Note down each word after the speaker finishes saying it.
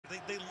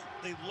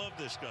they love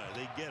this guy.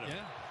 They get him.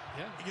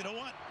 Yeah. You know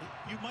what?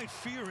 You might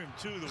fear him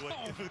too, the way,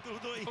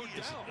 the way he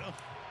is. You know?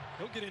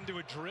 He'll get into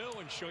a drill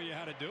and show you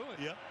how to do it.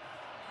 Yeah.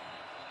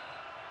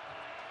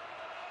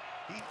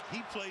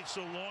 He played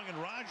so long, and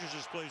Rodgers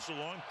has played so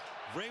long.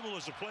 Vrabel,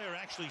 as a player,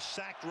 actually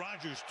sacked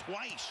Rodgers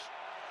twice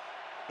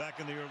back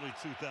in the early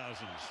 2000s.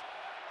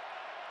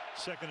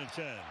 2nd and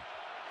 10.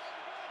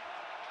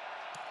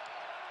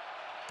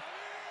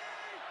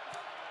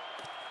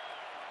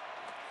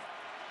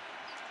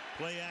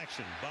 Play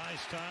action, buys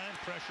time,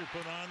 pressure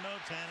put on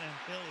though.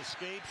 Tannehill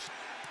escapes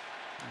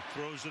and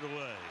throws it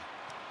away.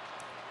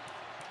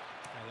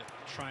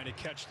 Trying to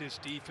catch this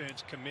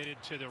defense,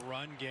 committed to the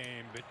run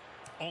game, but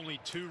only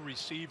 2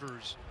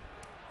 receivers,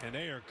 and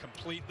they are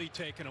completely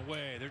taken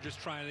away. They're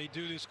just trying. They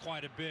do this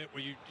quite a bit,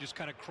 where you just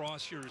kind of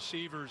cross your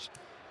receivers,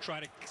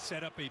 try to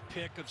set up a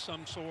pick of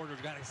some sort, or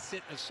got to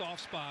sit in a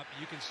soft spot.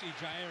 You can see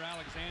Jair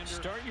Alexander.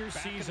 Start your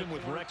season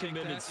with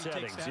recommended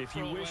settings. If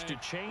you wish to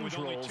change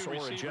roles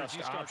or adjust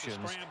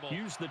options,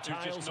 use the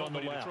tiles on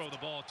the left. To throw the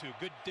ball to.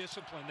 Good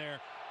discipline there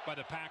by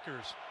the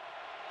Packers.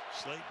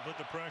 Slayton put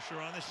the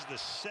pressure on. This is the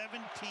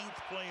 17th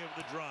play of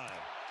the drive.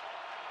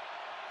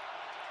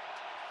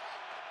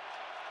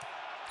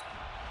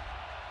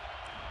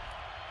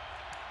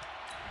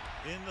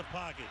 In the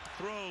pocket,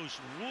 throws.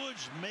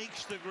 Woods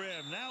makes the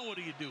grab. Now what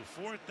do you do?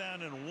 4th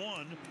down and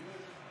 1.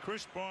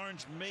 Chris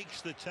Barnes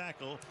makes the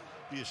tackle.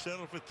 Do you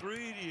settle for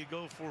 3? Do you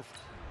go for,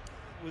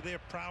 with their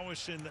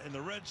prowess in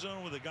the red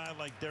zone with a guy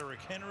like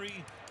Derrick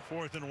Henry?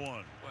 4th and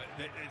 1.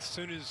 As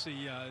soon as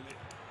the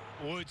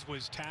Woods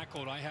was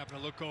tackled, I happened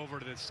to look over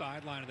to the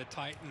sideline of the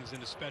Titans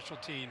and the special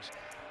teams.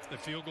 The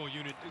field goal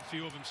unit, a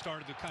few of them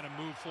started to kind of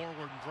move forward,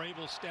 and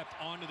Vrabel stepped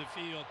onto the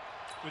field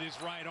with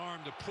his right arm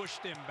to push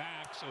them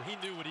back, so he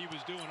knew what he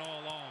was doing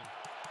all along.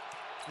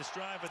 This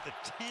drive at the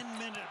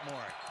 10-minute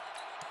mark,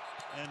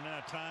 and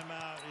now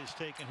timeout is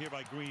taken here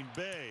by Green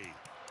Bay.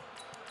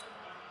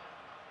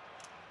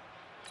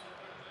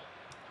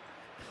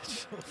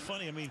 It's so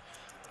funny. I mean,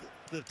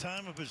 the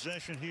time of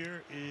possession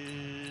here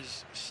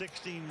is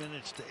 16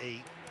 minutes to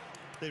 8.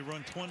 They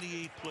run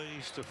 28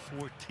 plays to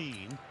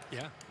 14.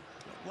 Yeah.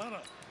 A lot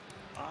of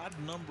odd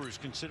numbers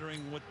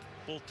considering what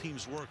both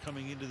teams were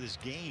coming into this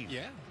game.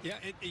 Yeah.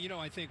 You know,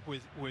 I think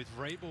with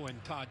Vrabel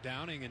and Todd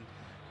Downing and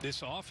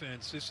this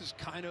offense, this is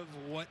kind of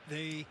what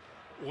they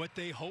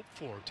hope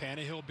for.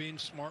 Tannehill being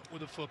smart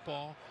with the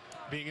football,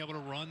 being able to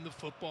run the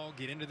football,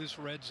 get into this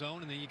red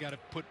zone, and then you got to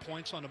put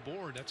points on the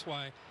board. That's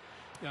why,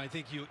 you know, I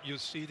think you'll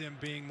see them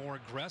being more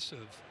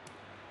aggressive.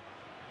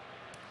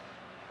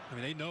 I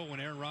mean, they know when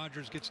Aaron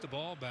Rodgers gets the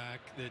ball back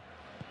that,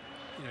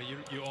 you know,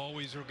 you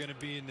always are going to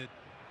be in the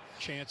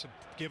chance of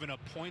giving up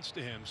points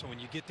to him. So when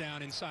you get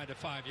down inside the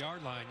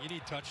 5-yard line, you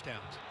need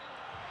touchdowns.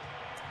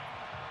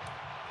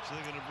 So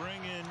they're going to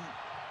bring in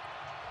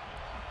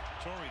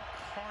Torrey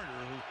Carter,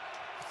 who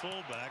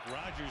fullback.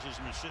 Rodgers has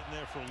been sitting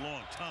there for a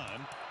long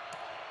time.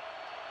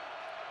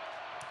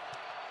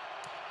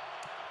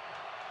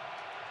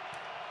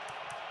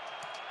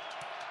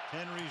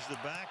 Henry's the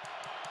back.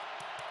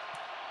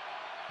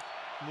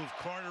 Move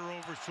Carter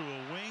over to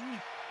a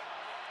wing.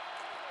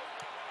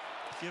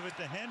 Give it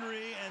to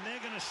Henry, and they're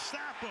going to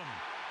stop him.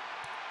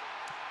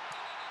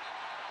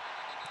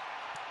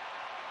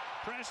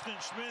 Preston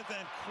Smith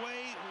and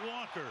Quay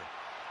Walker.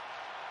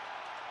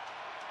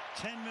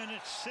 10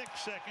 minutes, 6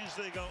 seconds.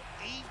 They go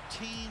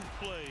 18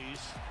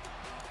 plays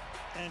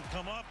and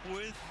come up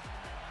with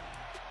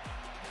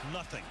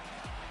nothing.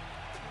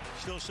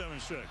 Still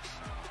 7-6.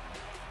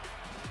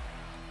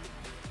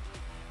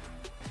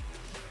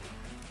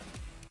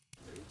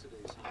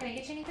 Can I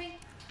get you anything?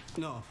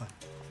 No, I'm fine.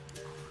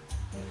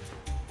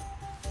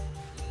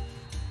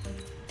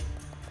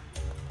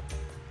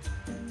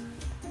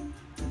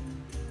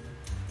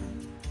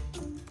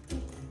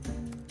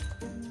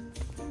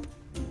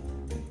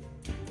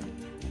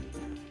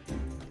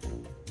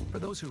 For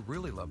those who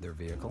really love their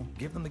vehicle,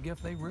 give them the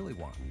gift they really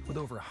want. With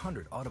over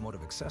 100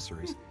 automotive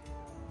accessories,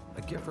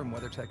 a gift from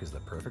WeatherTech is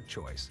the perfect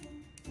choice.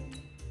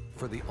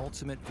 For the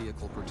ultimate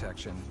vehicle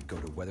protection, go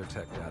to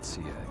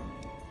weathertech.ca.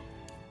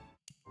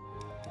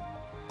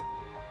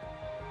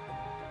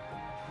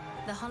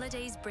 The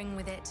holidays bring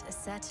with it a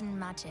certain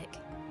magic.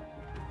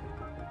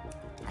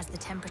 As the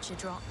temperature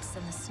drops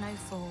and the snow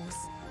falls,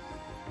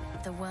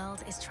 the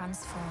world is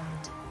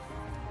transformed.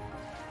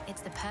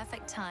 It's the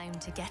perfect time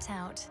to get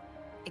out,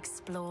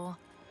 explore,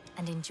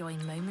 and enjoy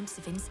moments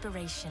of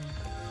inspiration.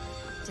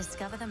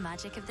 Discover the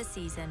magic of the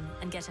season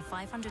and get a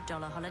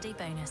 $500 holiday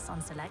bonus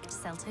on select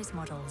Seltos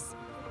models.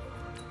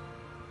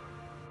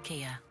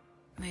 Kia,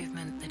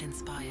 movement that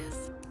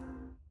inspires.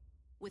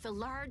 With a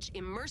large,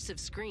 immersive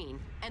screen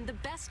and the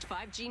best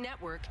 5G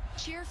network,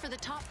 cheer for the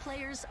top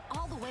players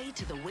all the way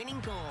to the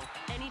winning goal.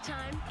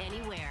 Anytime,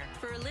 anywhere.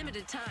 For a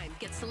limited time,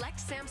 get select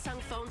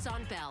Samsung phones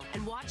on Bell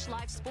and watch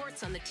live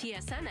sports on the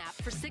TSN app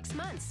for 6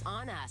 months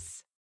on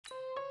us.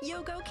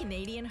 Yogo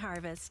Canadian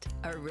Harvest,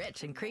 a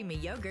rich and creamy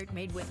yogurt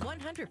made with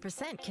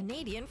 100%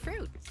 Canadian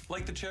fruit.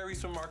 Like the cherries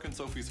from Mark and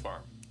Sophie's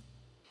farm.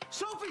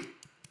 Sophie!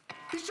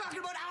 He's talking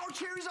about our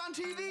cherries on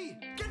TV.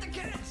 Get the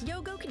kids.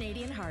 Yogo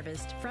Canadian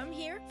Harvest. From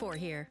here, for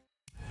here.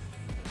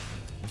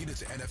 Get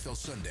into NFL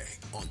Sunday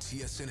on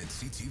TSN and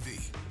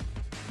CTV.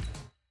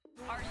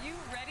 Are you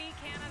ready,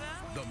 Canada?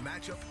 The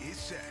matchup is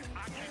set.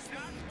 I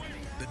cannot wait.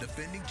 The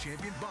defending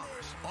champion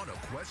Bombers on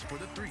a quest for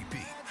the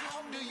three-peat.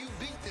 How do you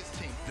beat this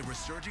team? The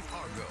resurging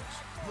Argos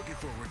looking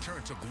for a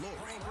return to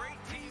glory. Great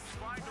teams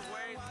find a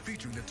way.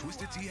 Featuring the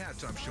Twisted Tea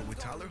halftime show with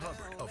Tyler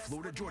Hubbard of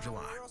Florida Georgia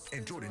Line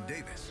and Jordan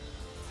Davis.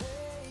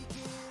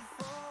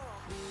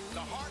 The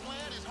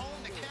Heartland is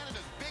home to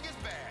Canada's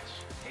biggest bash.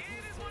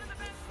 It is one of the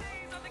best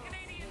days on the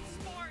Canadian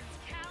sports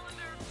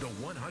calendar. The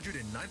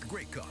 109th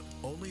Grey Cup,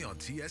 only on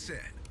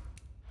TSN.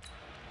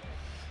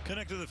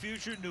 Connect to the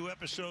Future, new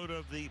episode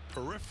of The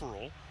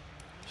Peripheral,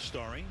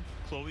 starring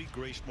Chloe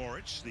Grace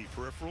Moritz. The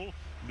Peripheral,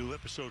 new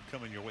episode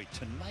coming your way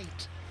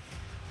tonight,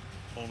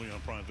 only on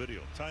Prime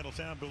Video.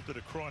 Titletown built it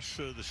across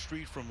the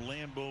street from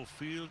Lambeau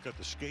Field, got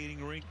the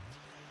skating rink,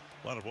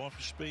 a lot of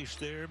office space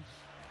there,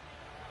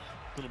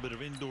 a little bit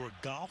of indoor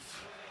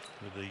golf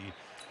with the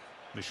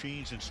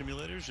machines and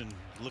simulators, and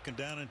looking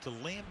down into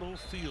Lambeau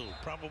Field,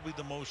 probably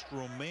the most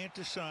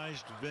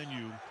romanticized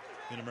venue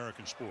in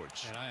American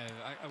sports. And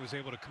I was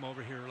able to come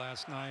over here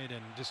last night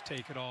and just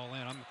take it all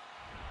in.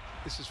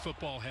 This is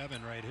football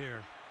heaven right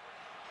here.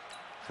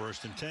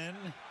 1st and 10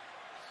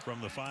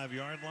 from the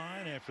 5-yard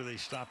line after they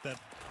stopped that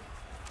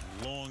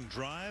long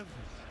drive.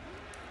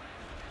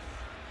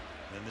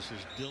 And this is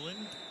Dillon.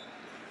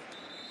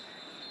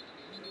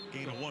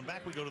 Gain of 1.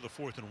 Back we go to the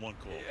 4th and 1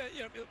 call.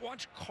 Yeah,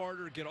 watch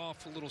Carter get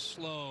off a little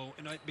slow,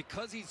 and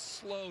because he's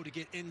slow to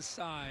get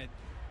inside,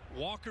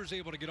 Walker's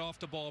able to get off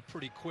the ball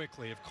pretty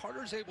quickly. If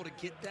Carter's able to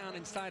get down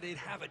inside, they'd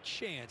have a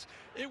chance.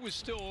 It was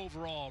still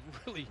overall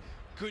really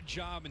good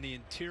job in the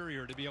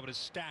interior to be able to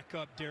stack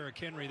up Derrick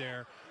Henry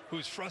there,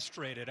 who's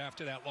frustrated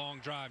after that long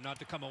drive not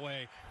to come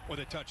away with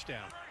a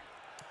touchdown.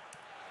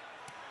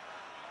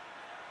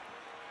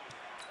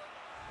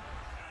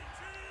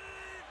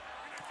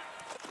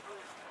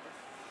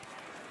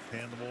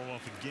 Hand the ball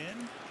off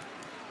again.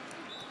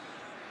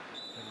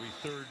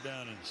 Every 3rd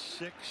down and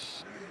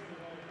 6.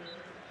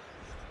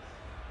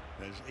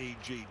 As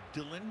A.J.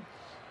 Dillon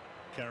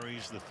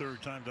carries the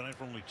 3rd time tonight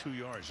for only 2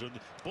 yards. So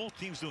both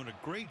teams doing a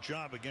great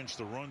job against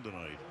the run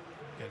tonight.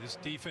 Yeah, this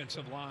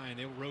defensive line,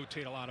 they'll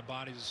rotate a lot of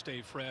bodies to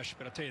stay fresh.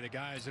 But I'll tell you, the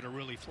guys that are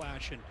really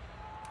flashing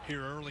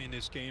here early in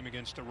this game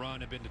against the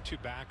run have been the 2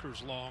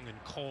 backers, Long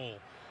and Cole,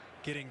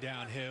 getting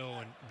downhill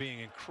and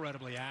being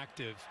incredibly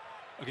active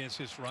against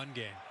this run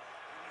game.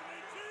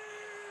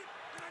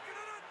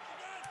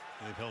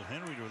 They've held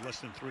Henry to less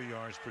than 3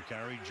 yards per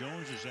carry.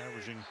 Jones is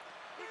averaging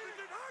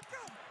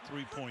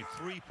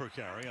 3.3 per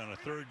carry on a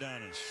 3rd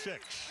down and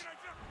 6.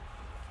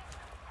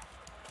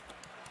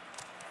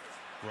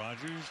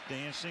 Rodgers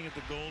dancing at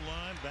the goal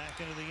line,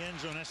 back into the end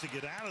zone, has to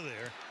get out of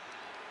there,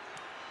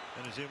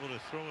 and is able to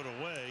throw it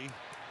away,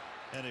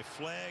 and a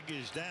flag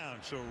is down.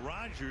 So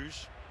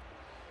Rodgers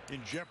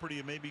in jeopardy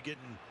of maybe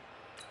getting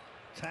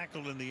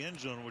tackled in the end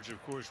zone, which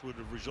of course would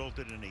have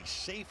resulted in a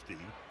safety.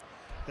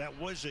 That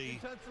was a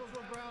intentional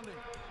grounding.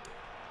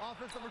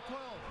 Offense number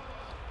 12.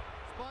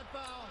 Spot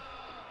foul.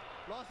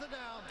 Lost it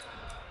down.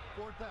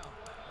 4th down.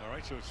 All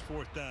right, so it's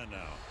 4th down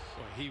now.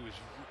 Boy, he was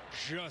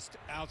just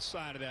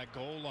outside of that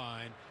goal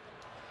line.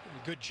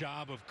 Good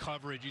job of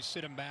coverage. You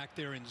sit him back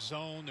there in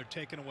zone. They're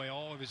taking away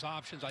all of his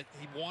options.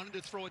 He wanted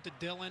to throw it to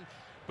Dillon,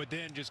 but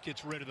then just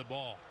gets rid of the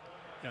ball.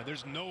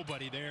 There's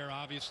nobody there,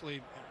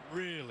 obviously.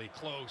 Really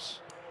close.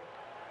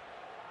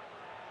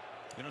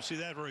 You don't see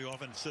that very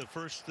often. It's the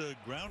first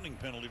grounding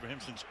penalty for him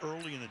since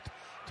early in the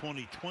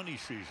 2020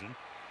 season.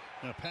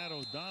 Now Pat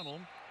O'Donnell,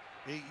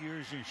 8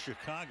 years in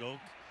Chicago,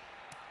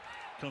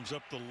 comes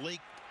up the lake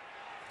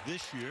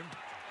this year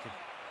to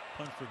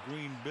punt for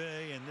Green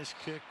Bay, and this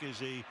kick is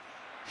a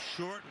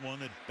short one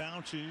that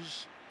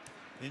bounces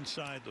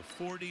inside the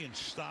 40 and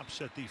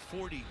stops at the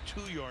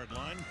 42-yard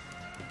line,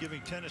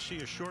 giving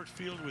Tennessee a short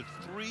field with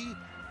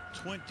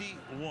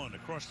 3:21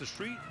 across the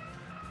street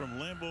from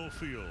Lambeau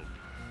Field.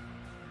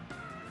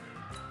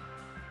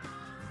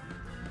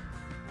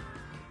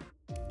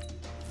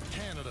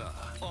 Canada,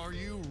 are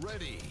you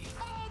ready?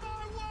 On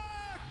my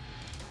way!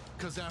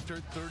 Because after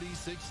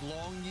 36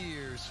 long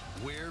years,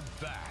 we're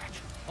back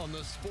on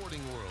the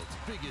sporting world's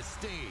biggest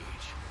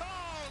stage.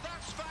 Oh,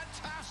 that's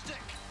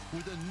fantastic!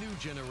 With a new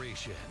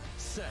generation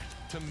set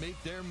to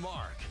make their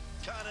mark.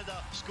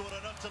 Canada scored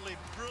an utterly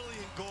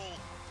brilliant goal.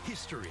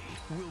 History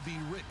will be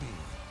written.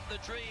 The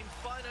dream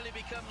finally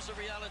becomes a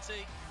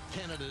reality.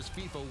 Canada's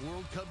FIFA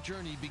World Cup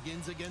journey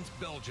begins against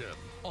Belgium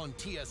on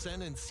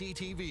TSN and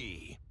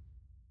CTV.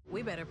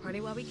 We better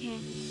party while we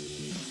can.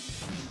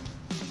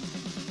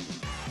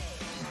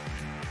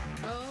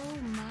 Oh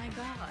my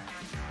God.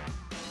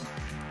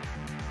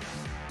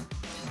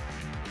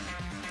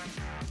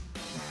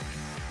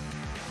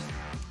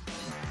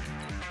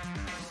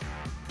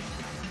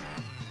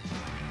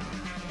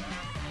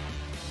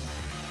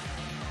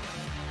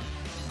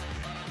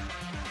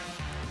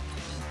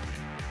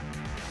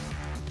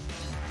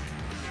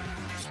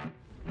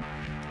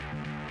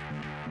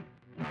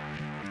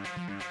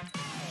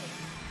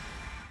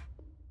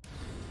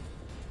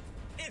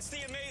 It's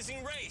the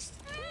Amazing Race.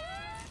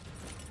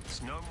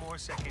 There's no more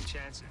second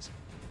chances.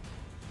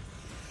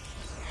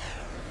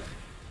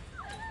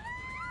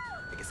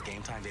 I think it's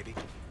game time, baby.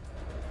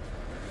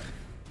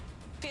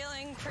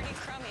 Feeling pretty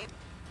crummy.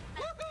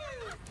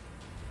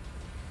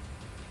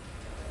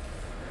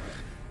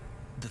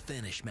 The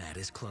finish mat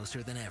is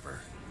closer than ever.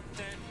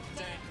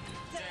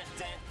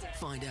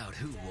 Find out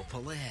who will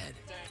pull ahead.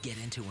 Get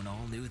into an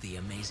all-new The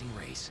Amazing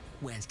Race.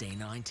 Wednesday,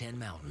 9/10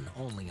 Mountain,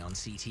 only on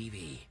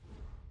CTV.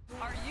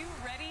 Are you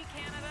ready,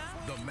 Canada?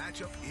 The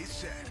matchup is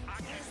set.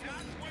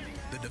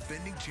 The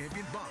defending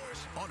champion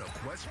Bombers on a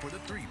quest for the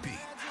three-peat.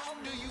 How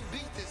do you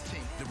beat this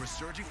team? The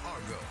resurging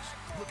Argos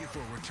looking for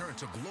a return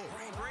to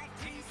glory. Great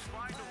teams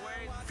find a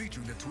way.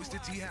 Featuring the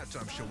Twisted Tea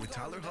halftime show with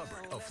Tyler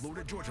Hubbard of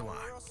Florida Georgia Line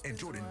and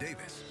Jordan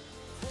Davis.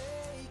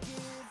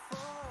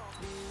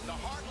 The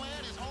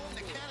Heartland is home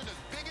to Canada's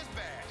biggest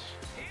bash.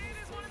 It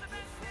is one of the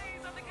best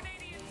days of the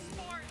Canadian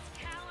sports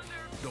calendar.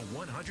 The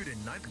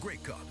 109th Grey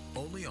Cup,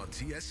 only on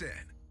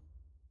TSN.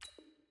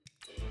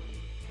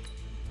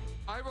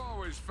 I've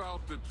always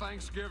felt that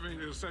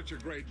Thanksgiving is such a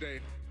great day.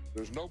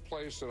 There's no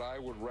place that I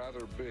would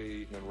rather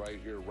be than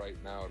right here, right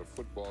now at a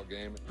football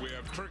game. We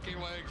have turkey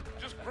legs.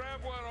 Just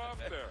grab one off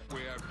there.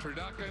 We have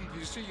turducken.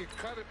 You see, you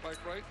cut it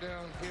like right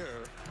down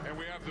here. And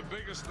we have the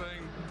biggest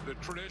thing, the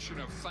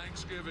tradition of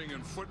Thanksgiving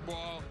and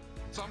football.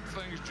 Some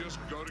things just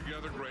go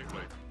together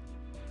greatly.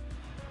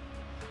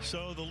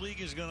 So the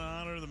league is going to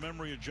honor the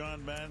memory of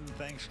John Madden,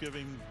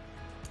 Thanksgiving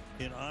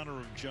in honor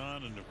of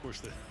John, and of course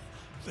the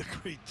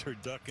great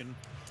turducken.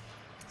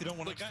 You don't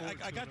want to.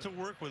 I got to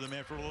work with him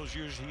after all those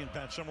years, he and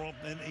Pat Summerall,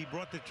 and he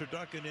brought the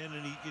turducken in,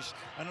 and I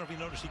don't know if you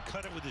noticed, he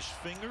cut it with his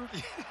finger.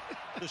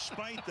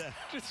 Despite that,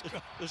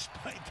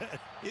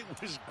 it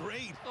was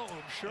great. Oh,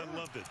 I'm sure. I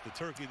loved it. The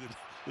turkey,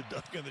 the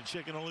duck, and the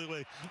chicken. Only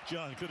way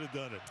John could have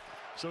done it.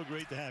 So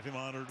great to have him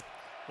honored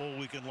all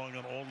weekend long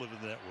on all of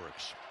the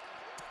networks.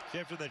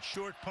 After that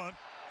short punt,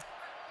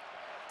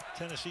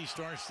 Tennessee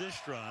starts this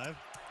drive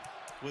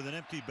with an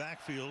empty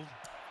backfield.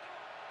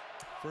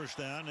 First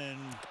down,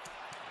 and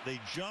they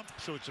jump,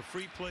 so it's a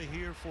free play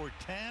here for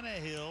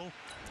Tannehill,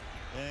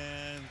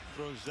 and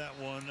throws that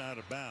one out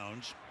of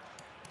bounds.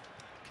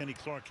 Kenny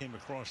Clark came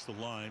across the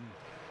line.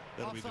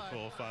 That'll be the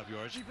call, 5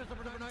 yards. Defense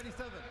number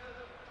 97.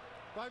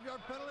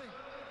 5-yard penalty.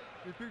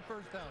 Repeat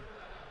first down.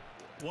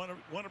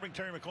 Want to bring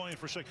Terry McCoy in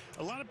for a second.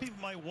 A lot of people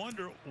might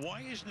wonder,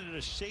 why isn't it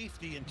a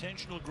safety,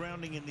 intentional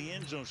grounding in the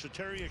end zone? So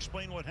Terry,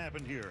 explain what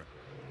happened here.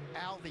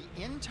 Al, the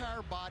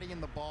entire body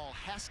in the ball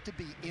has to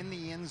be in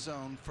the end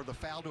zone for the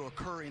foul to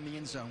occur in the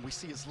end zone. We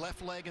see his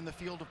left leg in the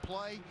field of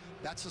play.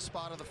 That's the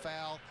spot of the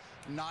foul,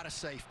 not a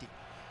safety.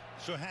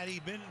 So had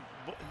he been,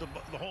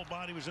 the whole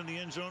body was in the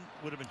end zone,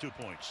 would have been 2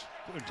 points.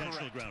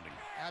 Intentional grounding.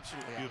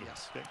 Absolutely, beautiful.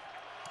 Yes. Okay.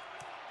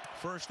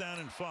 First down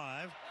and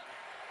 5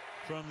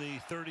 from the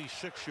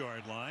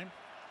 36-yard line.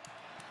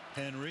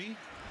 Henry.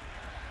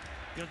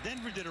 You know,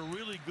 Denver did a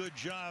really good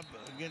job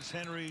against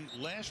Henry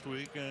last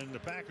week, and the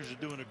Packers are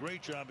doing a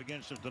great job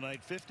against him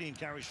tonight. 15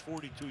 carries,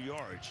 42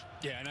 yards.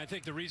 Yeah, and I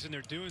think the reason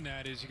they're doing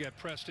that is you got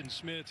Preston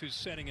Smith, who's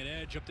setting an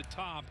edge up the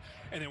top,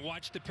 and then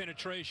watch the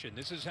penetration.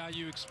 This is how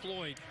you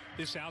exploit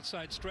this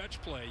outside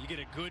stretch play. You get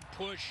a good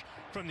push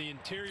from the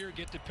interior,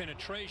 get the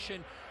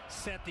penetration,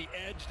 set the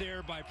edge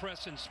there by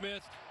Preston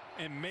Smith,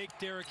 and make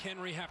Derrick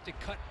Henry have to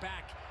cut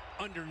back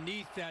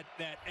underneath that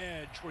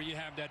edge where you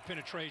have that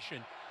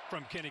penetration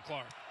from Kenny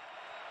Clark.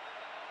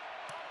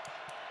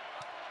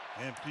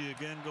 Empty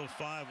again, go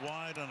 5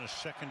 wide on a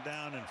second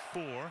down and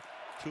 4.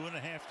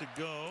 2.5 to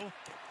go.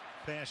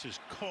 Pass is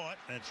caught.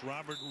 That's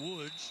Robert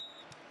Woods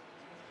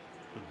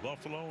with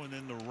Buffalo, and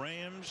then the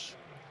Rams,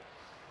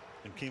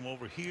 and came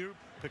over here,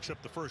 picks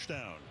up the first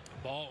down.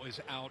 Ball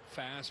is out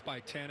fast by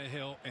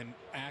Tannehill, and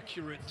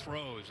accurate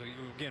throws.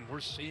 Again,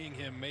 we're seeing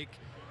him make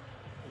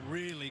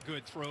really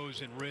good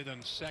throws in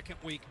rhythm. Second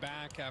week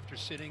back after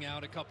sitting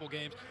out a couple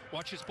games.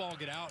 Watch his ball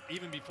get out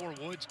even before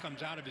Woods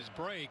comes out of his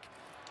break.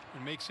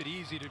 It makes it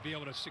easy to be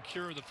able to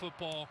secure the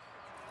football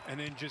and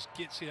then just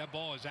see that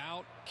ball is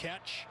out,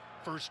 catch,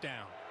 first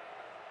down.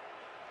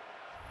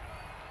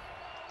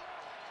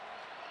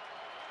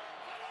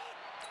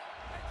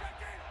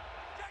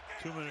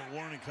 Two-minute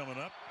warning coming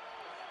up.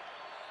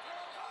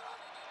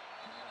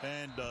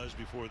 And does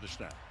before the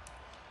snap.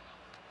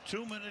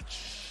 2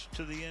 minutes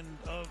to the end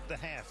of the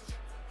half.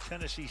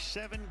 Tennessee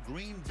 7,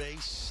 Green Bay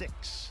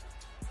 6.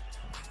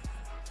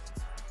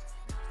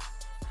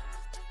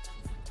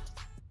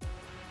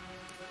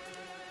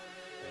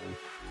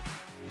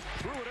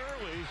 Threw it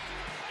early.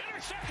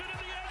 Intercepted in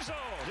the end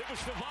zone. It was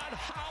Javon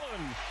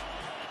Holland.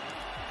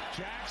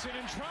 Jackson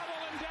in trouble,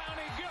 and down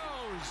he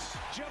goes.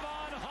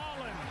 Javon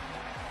Holland.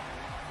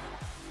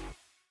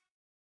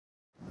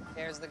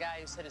 There's the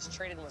guy who said his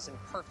trade-in was in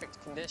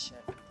perfect condition.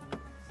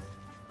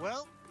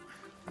 Well,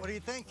 what do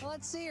you think? Well,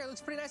 let's see here.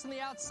 Looks pretty nice on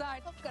the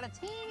outside. Oh, got a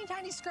teeny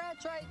tiny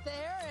scratch right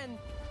there, and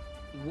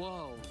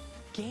whoa,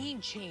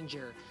 game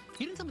changer.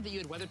 You didn't tell me that you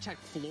had WeatherTech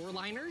floor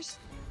liners?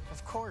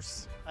 Of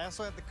course. I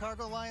also have the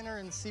cargo liner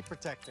and seat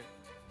protector.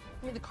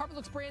 I mean, the carpet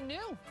looks brand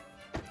new.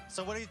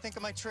 So what do you think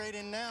of my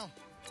trade-in now?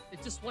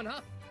 It just went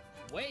up.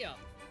 Way up.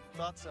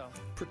 Thought so.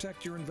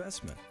 Protect your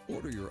investment.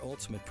 Order your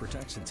ultimate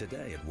protection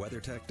today at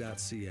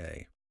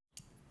WeatherTech.ca.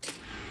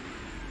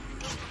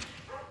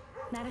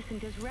 Madison,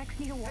 does Rex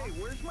need a walk? Hey,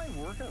 where's my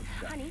workout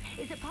stuff? Honey,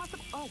 is it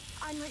possible? Oh,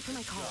 I'm late for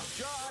my call.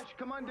 Josh,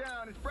 come on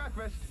down. It's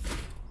breakfast.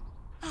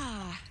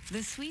 Ah,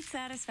 the sweet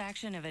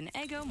satisfaction of an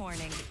Eggo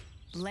morning.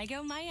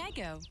 Lego My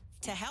Eggo.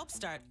 To help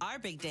start our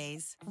big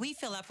days, we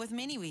fill up with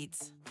mini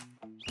wheats.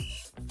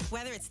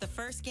 Whether it's the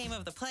first game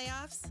of the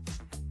playoffs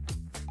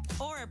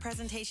or a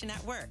presentation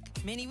at work,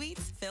 mini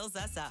wheats fills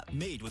us up.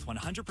 Made with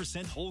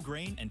 100% whole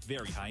grain and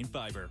very high in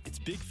fiber. It's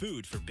big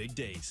food for big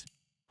days.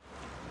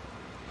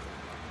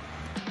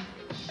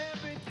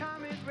 Every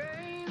time it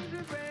rains,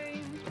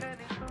 and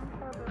it's from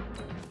heaven.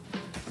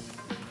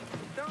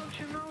 Don't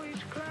you know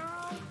each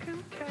cloud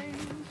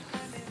contains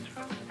pennies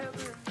from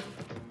heaven?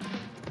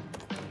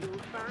 You'll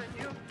find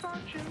your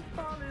fortune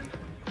falling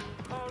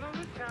all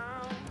over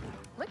town.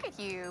 Look at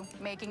you,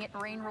 making it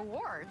rain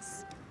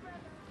rewards.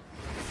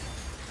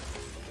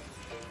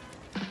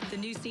 The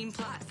new Scene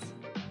Plus.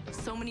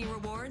 So many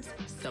rewards,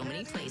 so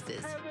many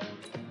places.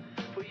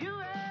 For you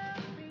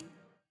and me.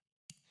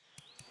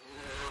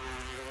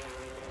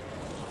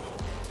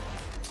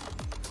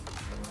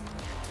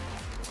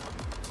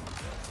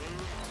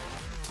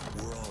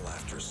 We're all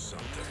after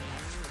something.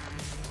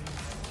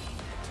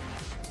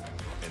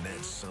 And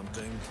that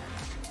something,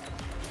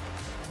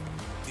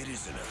 it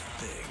isn't a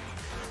thing.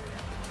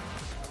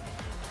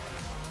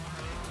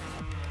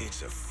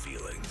 It's a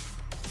feeling.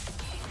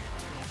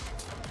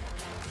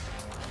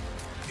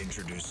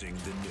 Introducing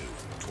the new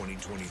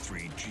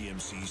 2023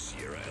 GMC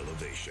Sierra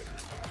Elevation.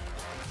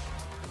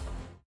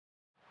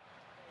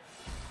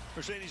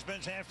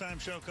 Mercedes-Benz halftime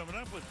show coming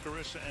up with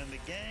Carissa and the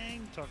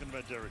gang, talking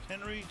about Derrick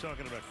Henry,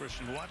 talking about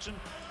Christian Watson.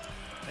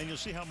 And you'll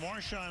see how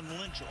Marshawn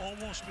Lynch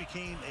almost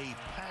became a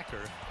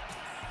Packer.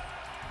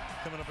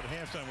 Coming up at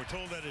halftime, we're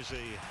told that is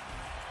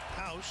a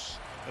house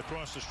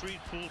across the street,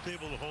 pool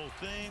table, the whole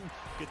thing.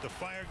 Get the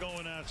fire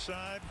going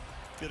outside,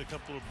 get a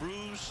couple of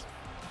brews.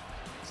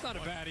 It's not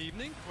a bad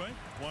evening. Right.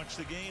 Watch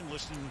the game,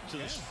 listen to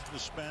the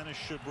Spanish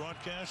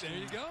broadcast. There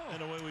you go.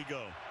 And away we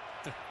go.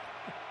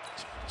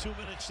 2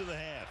 minutes to the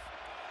half.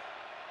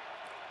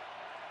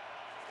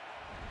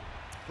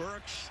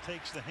 Burks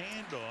takes the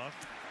handoff.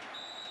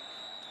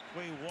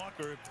 Quay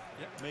Walker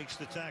makes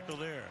the tackle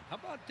there. How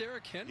about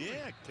Derrick Henry?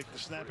 Yeah, take the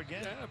snap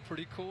again. Yeah,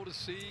 pretty cool to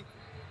see.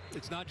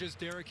 It's not just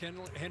Derrick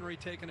Henry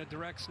taking a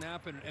direct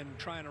snap and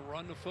trying to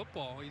run the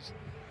football. He's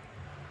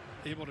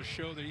able to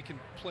show that he can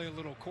play a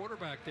little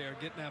quarterback there,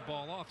 getting that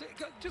ball off.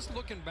 Just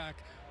looking back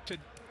to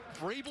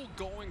Vrabel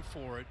going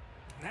for it,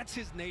 that's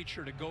his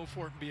nature, to go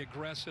for it and be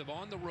aggressive.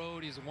 On the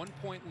road, he's a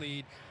 1-point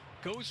lead,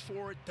 goes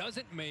for it,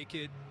 doesn't make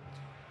it.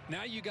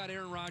 Now you got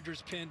Aaron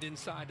Rodgers pinned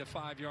inside the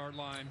 5-yard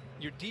line.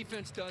 Your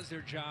defense does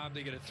their job.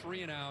 They get a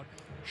 3-and-out,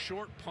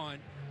 short punt.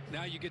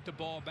 Now you get the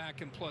ball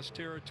back in plus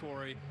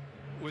territory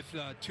with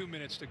 2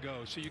 minutes to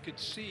go. So you could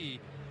see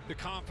the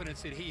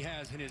confidence that he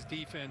has in his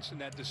defense and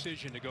that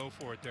decision to go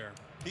for it there.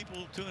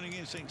 People tuning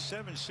in saying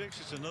 7-6,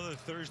 it's another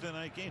Thursday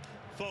night game.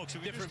 Folks,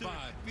 if you're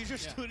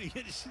just tuning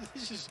in,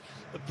 this is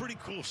a pretty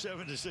cool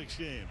 7-6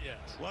 game. Yes.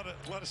 A lot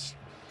of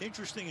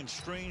interesting and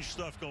strange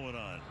stuff going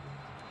on,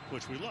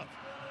 which we love.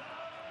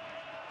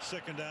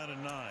 2nd down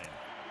and 9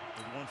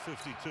 with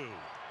 1:52.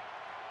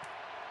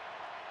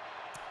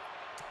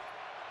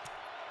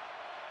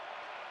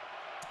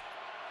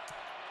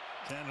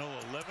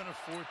 Tannehill 11 of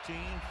 14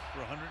 for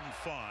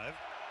 105.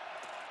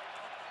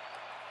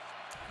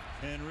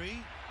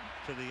 Henry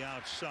to the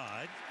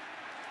outside.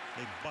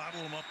 They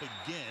bottle him up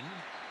again.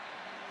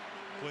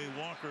 Quay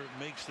Walker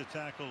makes the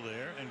tackle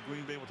there, and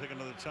Green Bay will take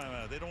another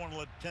timeout. They don't want to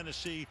let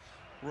Tennessee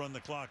run the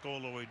clock all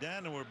the way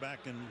down, and we're back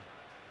in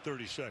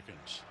 30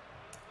 seconds.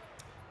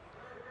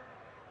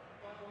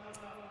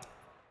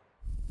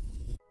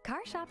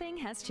 Car shopping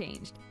has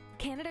changed.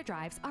 Canada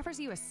Drives offers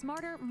you a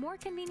smarter, more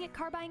convenient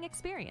car buying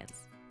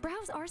experience.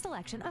 Browse our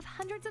selection of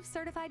hundreds of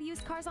certified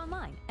used cars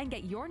online and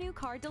get your new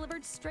car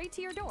delivered straight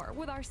to your door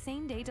with our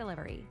same-day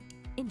delivery.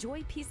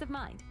 Enjoy peace of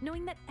mind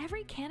knowing that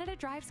every Canada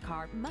Drives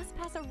car must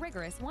pass a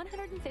rigorous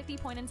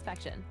 150-point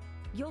inspection.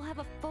 You'll have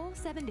a full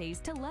 7 days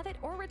to love it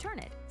or return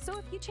it, so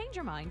if you change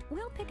your mind,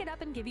 we'll pick it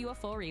up and give you a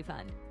full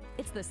refund.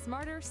 It's the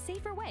smarter,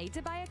 safer way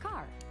to buy a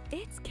car.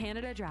 It's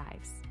Canada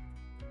Drives.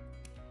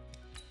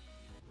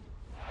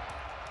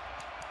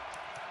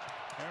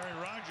 Aaron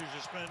Rodgers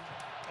has spent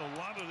a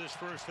lot of this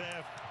first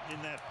half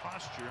in that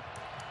posture.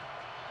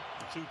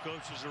 The two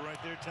coaches are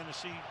right there.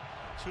 Tennessee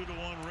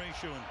 2-to-1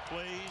 ratio in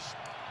plays.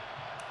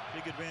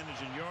 Big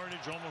advantage in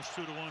yardage, almost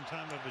 2-to-1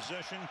 time of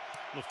possession.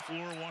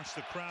 LaFleur wants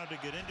the crowd to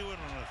get into it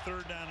on a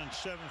 3rd down and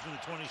 7 from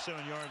the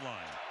 27-yard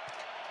line.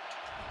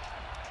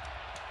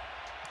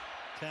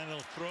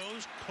 Tannehill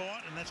throws,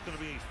 caught, and that's going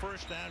to be a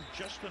 1st down,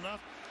 just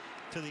enough.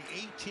 To the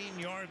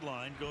 18-yard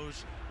line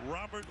goes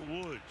Robert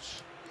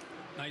Woods.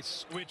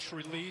 Nice switch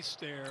release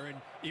there, and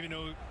even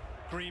though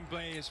Green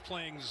Bay is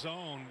playing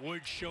zone,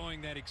 Woods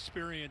showing that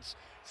experience,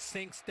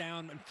 sinks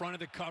down in front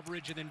of the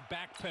coverage and then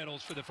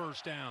backpedals for the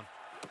 1st down.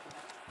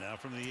 Now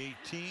from the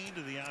 18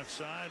 to the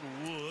outside,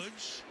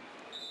 Woods.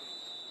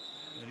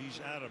 And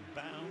he's out of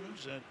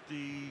bounds at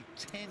the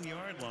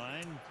 10-yard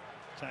line.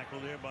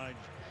 Tackled there by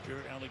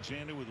Jared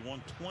Alexander with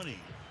 1:20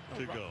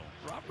 to go.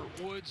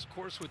 Robert Woods, of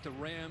course, with the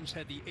Rams,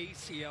 had the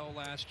ACL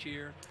last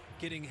year,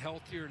 getting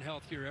healthier and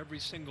healthier every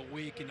single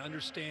week and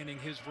understanding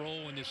his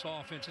role in this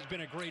offense. Has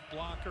been a great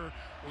blocker,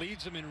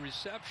 leads them in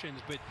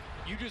receptions, but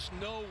you just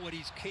know what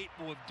he's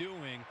capable of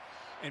doing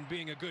and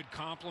being a good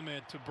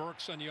complement to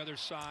Burks on the other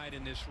side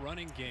in this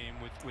running game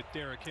with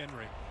Derrick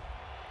Henry.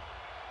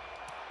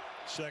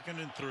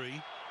 2nd and 3.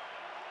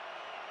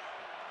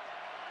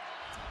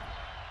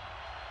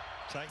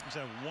 Titans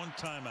have 1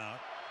 timeout.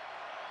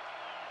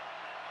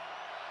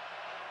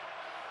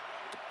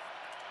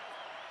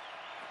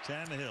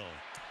 Tannehill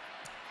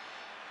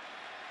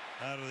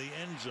out of the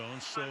end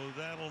zone, so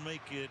that'll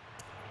make it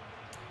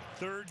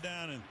 3rd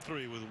down and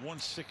 3 with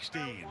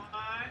 1:16.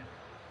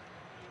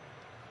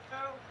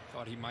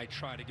 Thought he might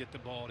try to get the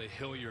ball to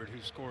Hilliard,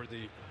 who scored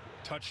the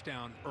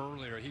touchdown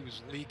earlier. He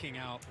was leaking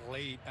out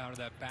late out of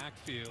that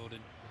backfield,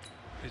 and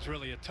it's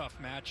really a tough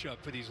matchup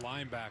for these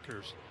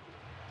linebackers.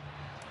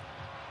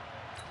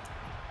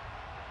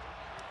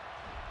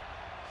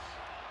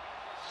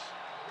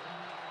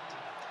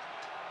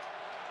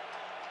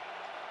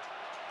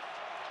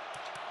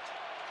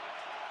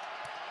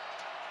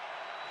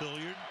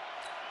 Hilliard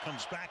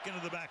comes back into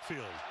the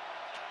backfield.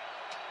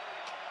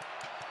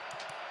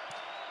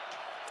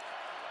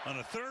 On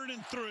a 3rd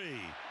and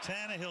 3,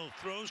 Tannehill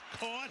throws,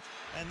 caught,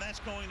 and that's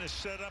going to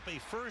set up a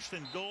 1st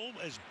and goal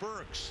as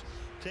Burks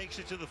takes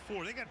it to the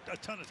 4. They got a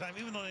ton of time,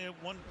 even though they have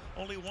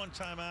only 1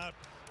 timeout.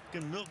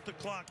 Can milk the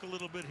clock a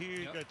little bit here.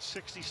 You've got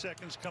 60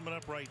 seconds coming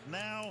up right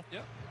now.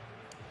 Yep.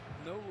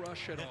 No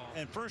rush at all.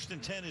 And 1st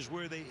and 10 is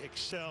where they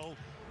excel.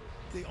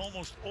 They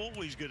almost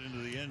always get into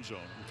the end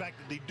zone. In fact,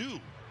 they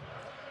do.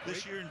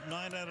 This year,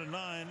 9 out of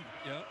 9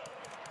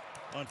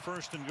 on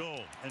 1st and goal,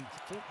 and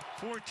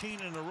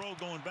 14 in a row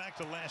going back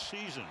to last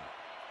season.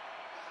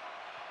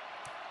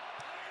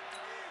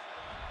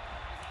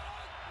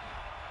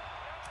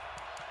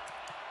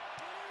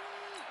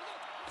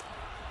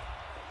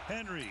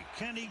 Henry,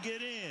 can he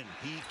get in?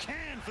 He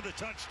can for the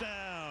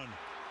touchdown.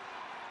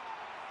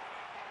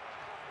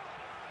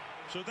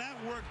 So that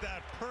worked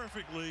out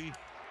perfectly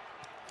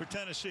for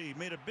Tennessee.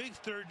 Made a big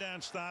 3rd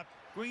down stop.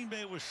 Green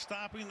Bay was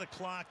stopping the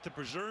clock to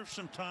preserve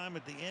some time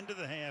at the end of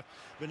the half,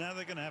 but now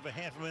they're going to have a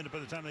half a minute by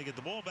the time they get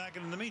the ball back,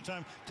 and in the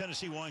meantime,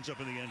 Tennessee winds up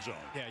in the end zone.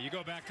 Yeah, you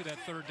go back to that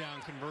 3rd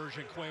down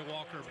conversion. Quay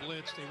Walker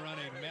blitz. They run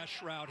a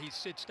mesh route. He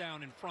sits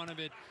down in front of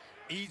it.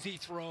 Easy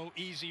throw,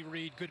 easy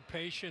read, good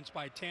patience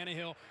by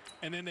Tannehill,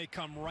 and then they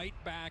come right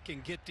back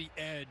and get the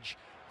edge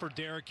for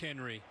Derrick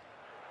Henry.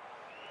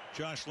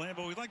 Josh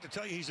Lambo, we'd like to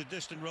tell you he's a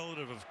distant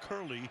relative of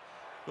Curly,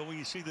 but when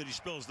you see that he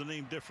spells the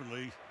name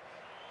differently,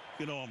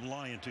 you know I'm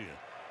lying to you.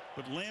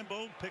 But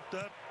Lambo picked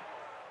up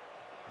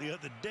the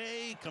other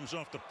day, comes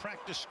off the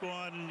practice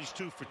squad, and he's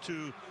 2 for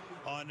 2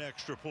 on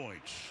extra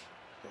points.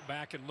 Go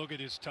back and look at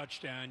his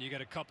touchdown. You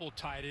got a couple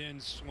tight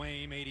ends,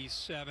 Swaim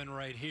 87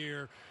 right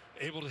here,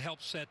 able to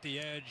help set the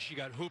edge. You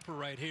got Hooper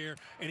right here,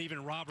 and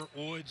even Robert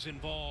Woods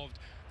involved.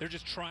 They're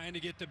just trying to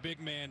get the big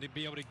man to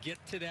be able to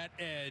get to that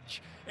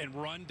edge and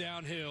run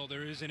downhill.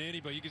 There isn't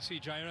anybody. You can see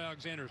Jair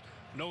Alexander,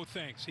 no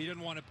thanks. He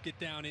didn't want to get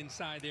down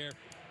inside there.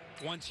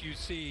 Once you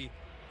see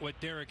what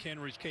Derrick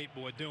Henry's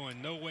capable of doing,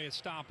 no way of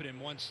stopping him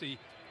once the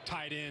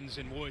tight ends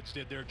and Woods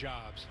did their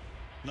jobs.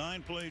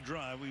 9-play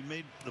drive. We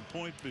made the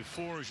point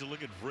before as you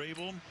look at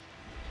Vrabel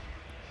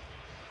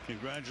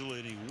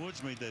congratulating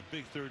Woods, made that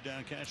big 3rd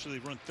down catch. So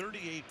they've run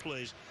 38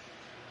 plays.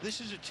 This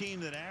is a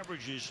team that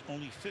averages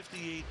only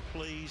 58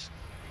 plays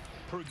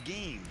per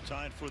game,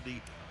 tied for the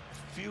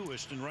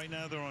fewest, and right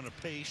now they're on a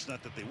pace,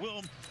 not that they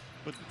will,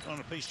 but on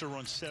a pace to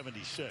run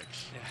 76.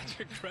 Yeah, it's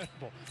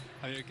incredible.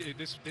 I mean,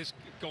 this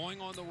going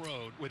on the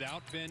road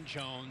without Ben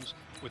Jones,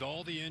 with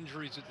all the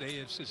injuries that they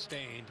have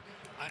sustained,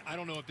 I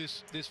don't know if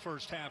this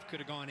first half could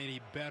have gone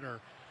any better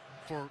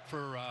for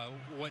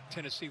what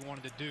Tennessee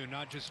wanted to do.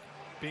 Not just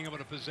being able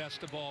to possess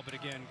the ball, but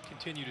again,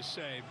 continue to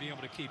save, being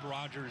able to keep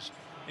Rodgers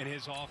and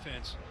his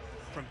offense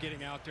from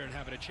getting out there and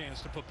having a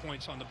chance to put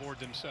points on the board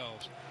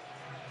themselves.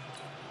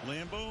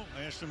 Lambo,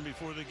 I asked him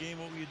before the game,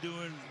 what were you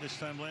doing this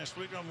time last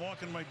week? I'm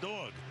walking my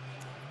dog.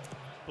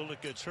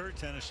 Bullock gets hurt.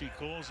 Tennessee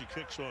calls. He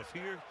kicks off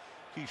here.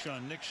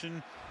 Keyshawn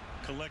Nixon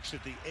collects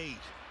at the 8.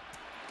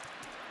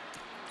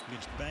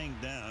 Gets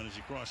banged down as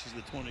he crosses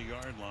the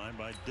 20-yard line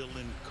by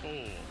Dylan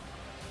Cole.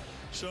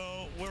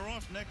 So we're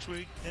off next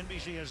week.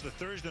 NBC has the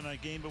Thursday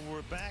night game, but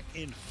we're back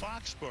in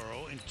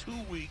Foxborough in 2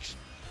 weeks.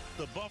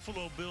 The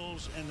Buffalo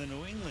Bills and the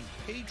New England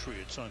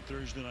Patriots on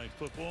Thursday Night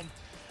Football.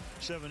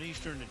 7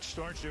 Eastern it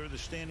starts. There are the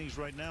standings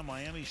right now.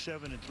 Miami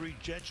 7-3.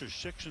 Jets are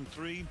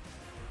 6-3.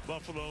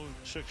 Buffalo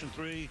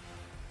 6-3.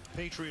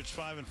 Patriots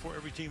 5-4.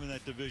 Every team in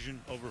that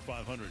division over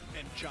 500.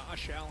 And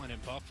Josh Allen in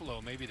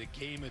Buffalo, maybe the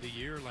game of the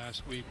year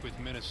last week with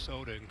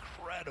Minnesota.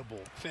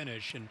 Incredible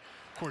finish. And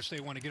of course they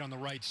want to get on the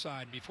right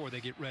side before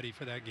they get ready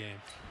for that game.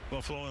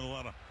 Buffalo in a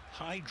lot of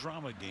high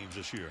drama games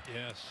this year.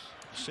 Yes.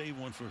 Save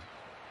one for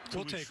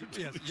We'll take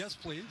it. Yes,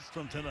 please.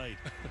 From tonight.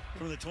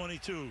 From the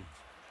 22.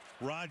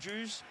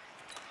 Rodgers.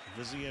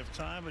 Does he have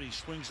time? But he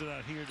swings it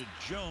out here to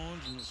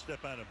Jones and will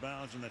step out of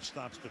bounds, and that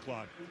stops the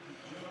clock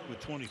with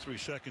 23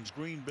 seconds.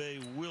 Green Bay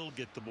will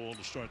get the ball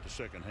to start the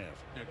second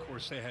half. And of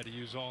course, they had to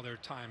use all their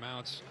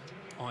timeouts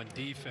on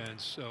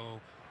defense, so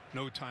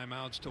no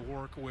timeouts to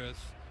work with.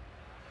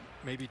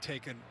 Maybe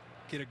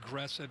get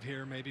aggressive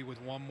here, maybe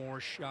with one more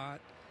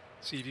shot.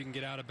 See if you can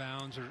get out of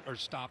bounds or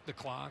stop the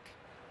clock.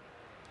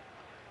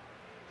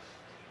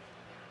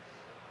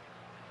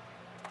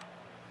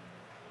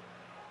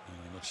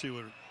 Let's see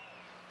what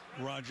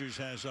Rodgers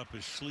has up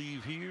his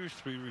sleeve here.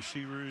 3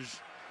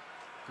 receivers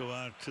go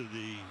out to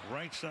the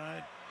right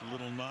side. A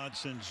little nod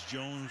sends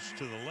Jones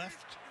to the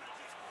left.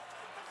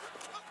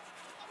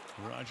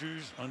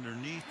 Rodgers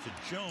underneath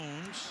to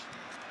Jones.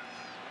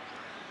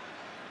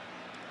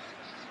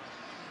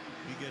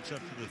 He gets up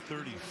to the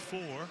 34.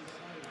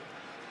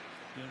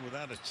 And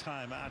without a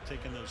timeout,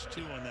 taking those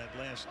 2 on that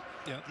last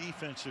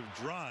defensive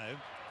drive.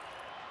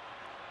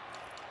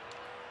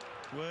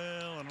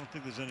 Well, I don't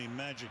think there's any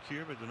magic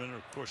here, but the minute,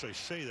 of course, I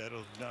say that,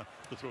 it'll not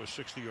to throw a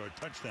 60-yard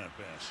touchdown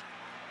pass.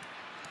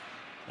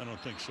 I don't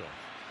think so.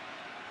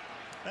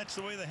 That's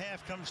the way the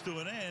half comes to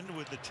an end,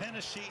 with the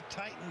Tennessee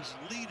Titans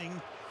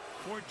leading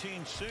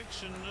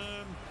 14-6, and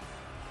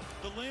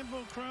the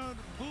Lambeau crowd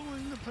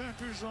booing the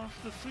Packers off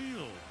the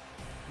field.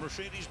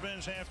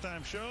 Mercedes-Benz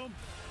halftime show.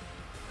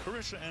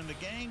 Carissa and the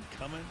gang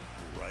coming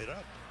right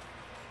up.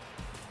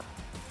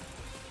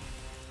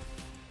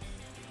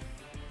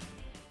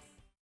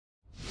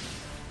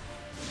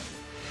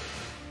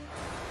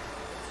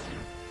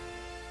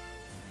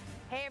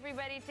 Hey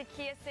everybody,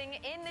 Takia Singh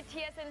in the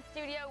TSN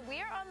studio. We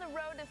are on the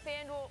road to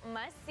FanDuel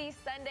Must-See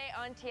Sunday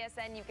on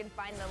TSN. You can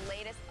find the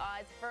latest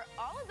odds for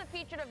all of the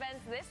featured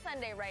events this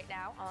Sunday right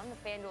now on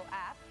the FanDuel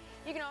app.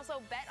 You can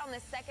also bet on the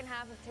second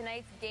half of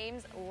tonight's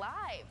games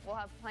live. We'll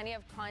have plenty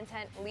of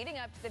content leading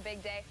up to the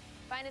big day.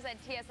 Find us at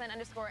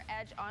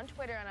TSN_Edge on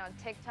Twitter and on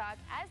TikTok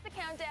as the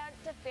countdown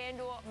to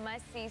FanDuel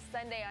Must-See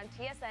Sunday on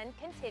TSN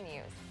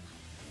continues.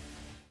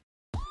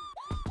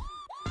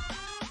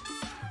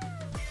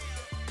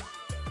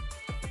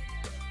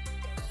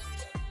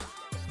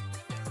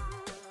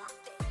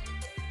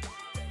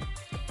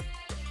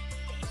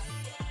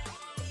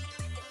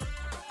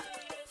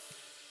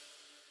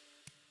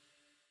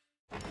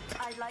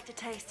 I'd like to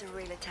taste a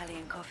real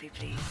Italian coffee,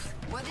 please.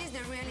 What is the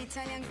real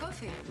Italian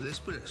coffee?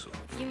 L'espresso.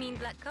 You mean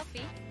black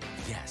coffee?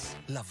 Yes,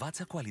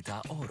 Lavazza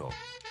Qualità Oro.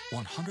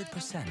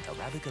 100%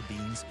 Arabica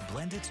beans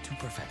blended to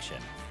perfection.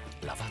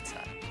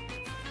 Lavazza.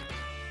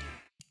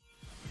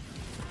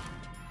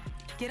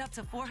 Get up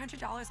to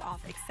 $400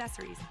 off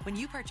accessories when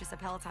you purchase a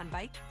Peloton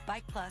bike,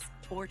 Bike Plus,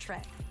 or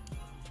tread.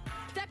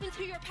 Step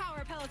into your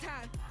power,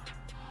 Peloton.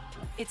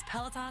 It's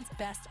Peloton's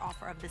best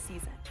offer of the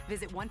season.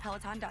 Visit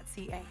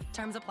onepeloton.ca.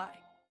 Terms apply.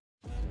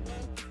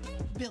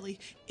 Billy,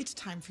 it's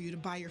time for you to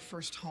buy your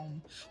first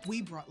home.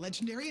 We brought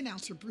legendary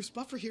announcer Bruce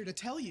Buffer here to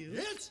tell you...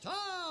 It's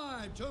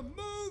time to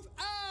move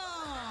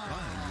out!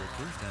 Buying your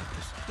first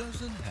house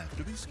doesn't have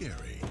to be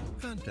scary.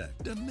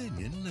 Contact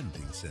Dominion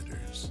Lending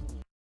Centers.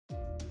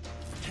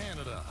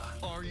 Canada,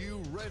 are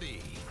you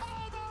ready? On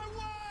our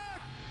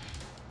way!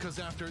 Because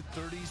after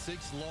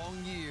 36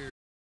 long years,